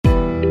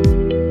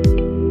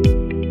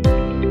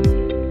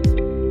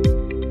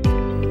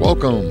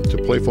Welcome to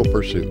Playful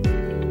Pursuit,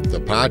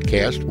 the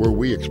podcast where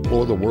we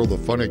explore the world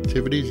of fun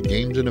activities,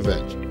 games, and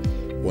events.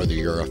 Whether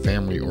you're a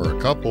family or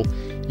a couple,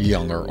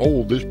 young or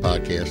old, this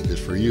podcast is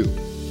for you.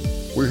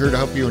 We're here to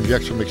help you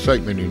inject some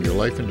excitement in your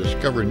life and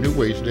discover new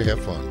ways to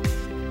have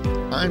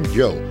fun. I'm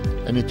Joe,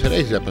 and in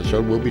today's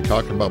episode, we'll be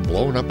talking about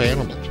blowing up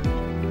animals.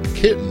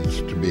 Kittens,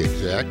 to be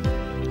exact.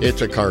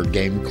 It's a card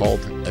game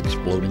called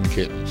Exploding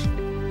Kittens.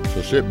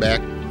 So sit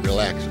back,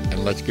 relax,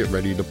 and let's get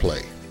ready to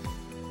play.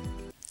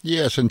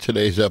 Yes, in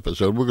today's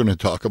episode, we're going to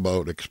talk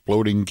about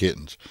Exploding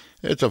Kittens.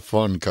 It's a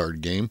fun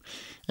card game,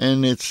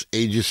 and it's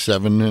ages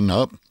 7 and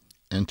up,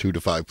 and 2 to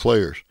 5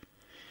 players.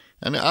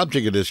 And the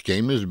object of this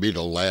game is to be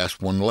the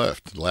last one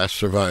left, the last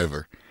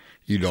survivor.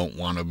 You don't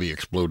want to be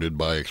exploded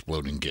by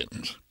exploding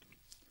kittens.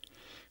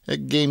 The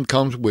game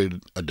comes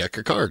with a deck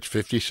of cards,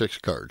 56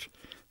 cards.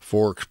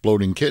 4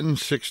 exploding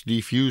kittens, 6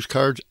 defuse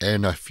cards,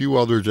 and a few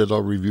others that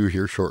I'll review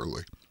here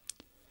shortly.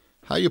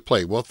 How you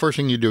play? Well, first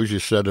thing you do is you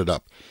set it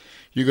up.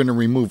 You're going to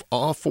remove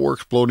all 4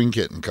 exploding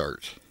kitten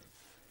cards.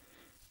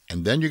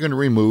 And then you're going to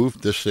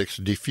remove the 6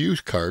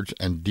 diffuse cards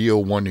and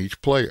deal 1 each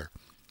player.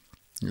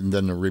 And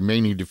then the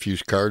remaining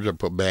diffuse cards are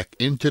put back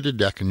into the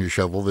deck and you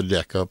shuffle the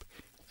deck up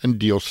and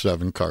deal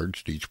 7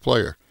 cards to each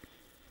player.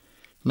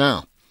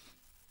 Now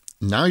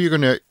you're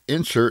going to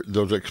insert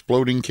those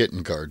exploding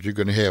kitten cards. You're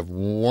going to have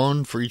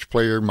 1 for each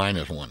player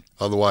minus 1.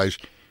 Otherwise,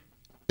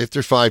 if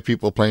there's 5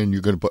 people playing,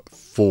 you're going to put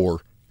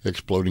 4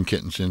 exploding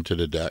kittens into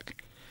the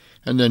deck.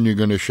 And then you're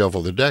going to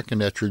shuffle the deck,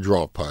 and that's your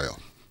draw pile.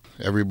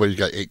 Everybody's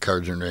got 8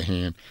 cards in their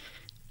hand.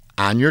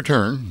 On your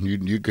turn,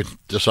 you can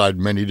decide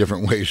many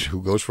different ways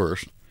who goes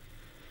first.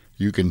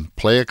 You can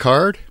play a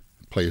card,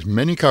 play as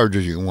many cards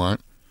as you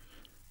want,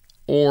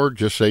 or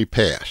just say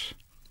pass.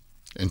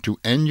 And to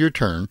end your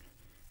turn,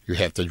 you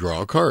have to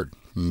draw a card.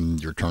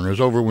 And your turn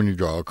is over when you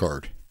draw a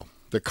card.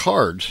 The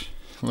cards,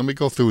 let me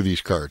go through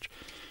these cards.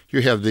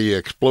 You have the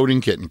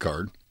exploding kitten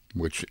card,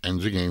 which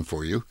ends the game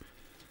for you.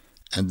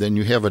 And then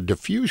you have a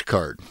diffuse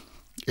card.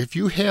 If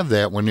you have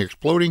that, when the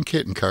exploding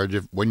kitten cards,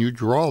 when you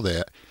draw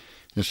that,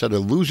 instead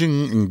of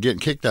losing and getting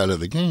kicked out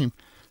of the game,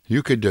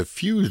 you could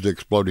diffuse the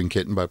exploding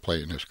kitten by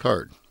playing this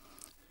card.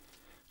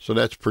 So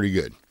that's pretty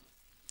good.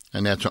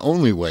 And that's the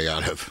only way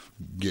out of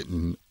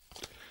defusing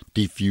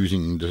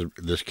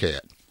this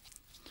cat.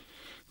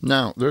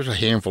 Now, there's a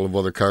handful of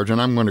other cards,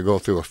 and I'm going to go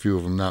through a few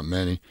of them, not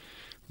many.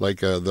 Like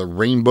the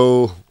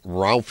rainbow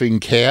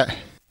Ralphing cat.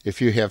 If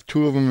you have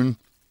 2 of them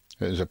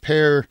as a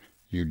pair,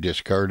 you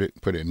discard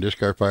it, put it in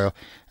discard pile,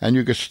 and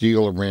you can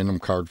steal a random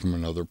card from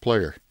another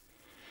player.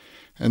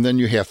 And then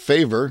you have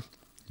favor.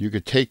 You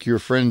could take your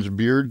friend's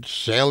beard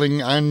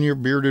sailing on your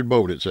bearded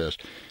boat, it says.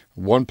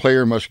 1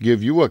 player must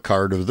give you a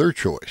card of their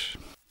choice.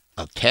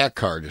 Attack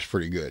card is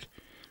pretty good.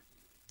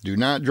 Do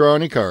not draw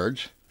any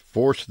cards.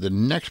 Force the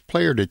next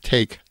player to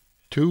take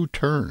 2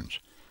 turns.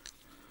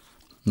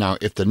 Now,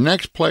 if the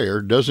next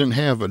player doesn't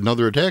have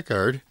another attack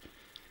card,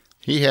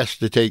 he has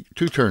to take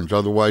 2 turns.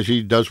 Otherwise,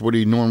 he does what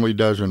he normally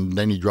does, and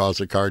then he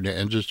draws a card and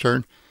ends his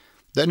turn.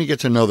 Then he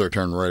gets another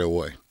turn right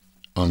away.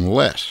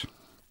 Unless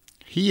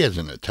he has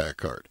an attack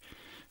card,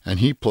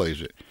 and he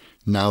plays it.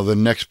 Now the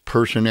next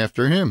person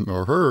after him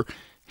or her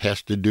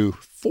has to do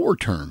 4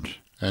 turns,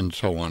 and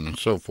so on and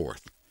so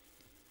forth.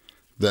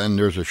 Then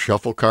there's a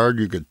shuffle card.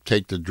 You could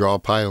take the draw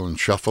pile and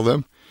shuffle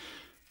them.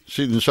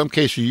 See, in some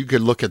cases, you could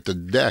look at the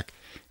deck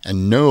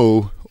and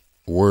know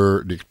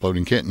where the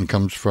exploding kitten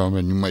comes from,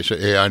 and you might say,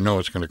 hey, I know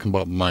it's going to come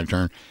up in my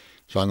turn,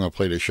 so I'm going to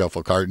play the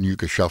shuffle card, and you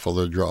can shuffle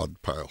the draw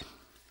pile.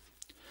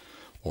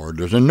 Or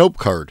there's a nope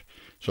card.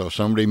 So if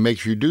somebody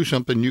makes you do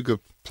something, you could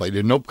play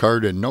the nope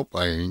card, and nope,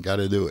 I ain't got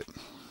to do it.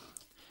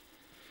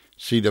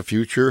 See the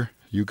future?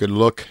 You could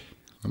look,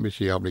 let me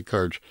see how many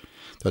cards.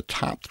 The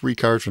top 3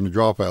 cards from the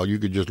draw pile, you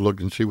could just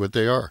look and see what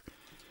they are.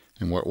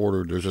 In what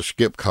order. There's a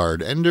skip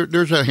card, and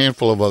there's a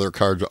handful of other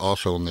cards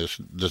also in this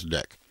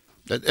deck.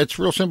 It's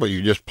real simple.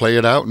 You just play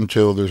it out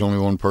until there's only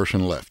 1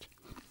 person left.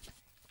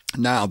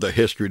 Now, the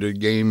history of the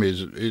game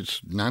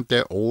it's not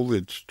that old.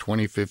 It's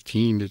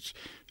 2015.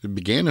 It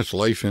began its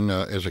life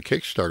as a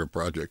Kickstarter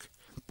project.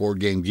 Board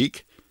Game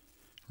Geek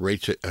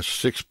rates it a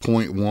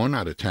 6.1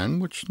 out of 10,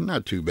 which is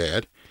not too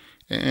bad.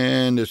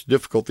 And its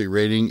difficulty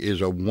rating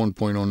is a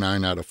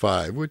 1.09 out of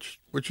 5, which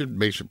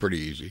makes it pretty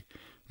easy.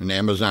 And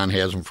Amazon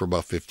has them for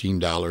about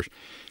 $15.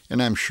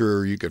 And I'm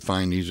sure you could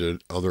find these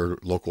at other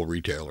local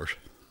retailers.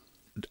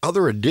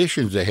 Other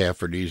additions they have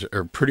for these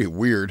are pretty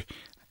weird.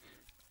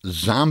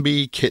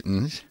 Zombie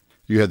Kittens.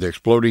 You have the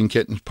Exploding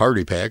Kittens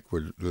Party Pack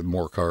with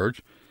more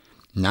cards.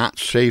 Not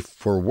Safe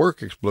for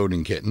Work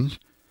Exploding Kittens.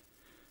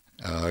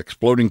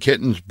 Exploding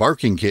Kittens,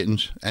 Barking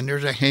Kittens. And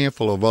there's a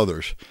handful of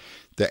others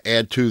that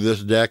add to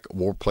this deck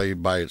or play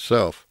by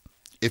itself.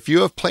 If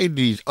you have played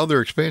these other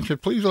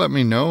expansions, please let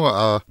me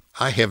know.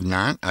 I have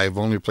not. I've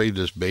only played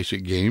this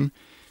basic game,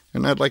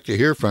 and I'd like to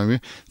hear from you.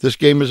 This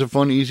game is a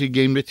fun, easy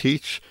game to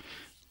teach.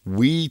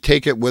 We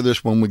take it with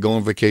us when we go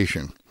on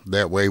vacation.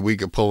 That way we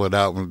can pull it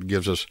out and it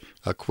gives us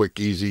a quick,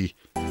 easy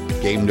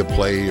game to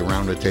play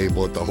around the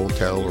table at the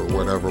hotel or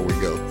wherever we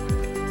go.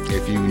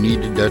 If you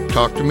need to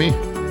talk to me,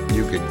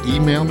 You can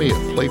email me at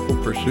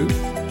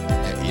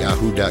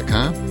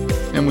playfulpursuit@yahoo.com,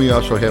 and we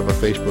also have a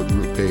Facebook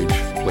group page,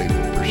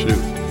 Playful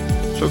Pursuit.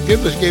 So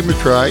give this game a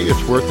try.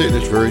 It's worth it.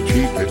 It's very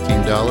cheap,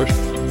 $15,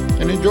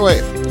 and enjoy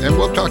it. And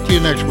we'll talk to you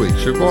next week.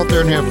 So go out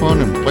there and have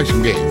fun and play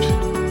some games.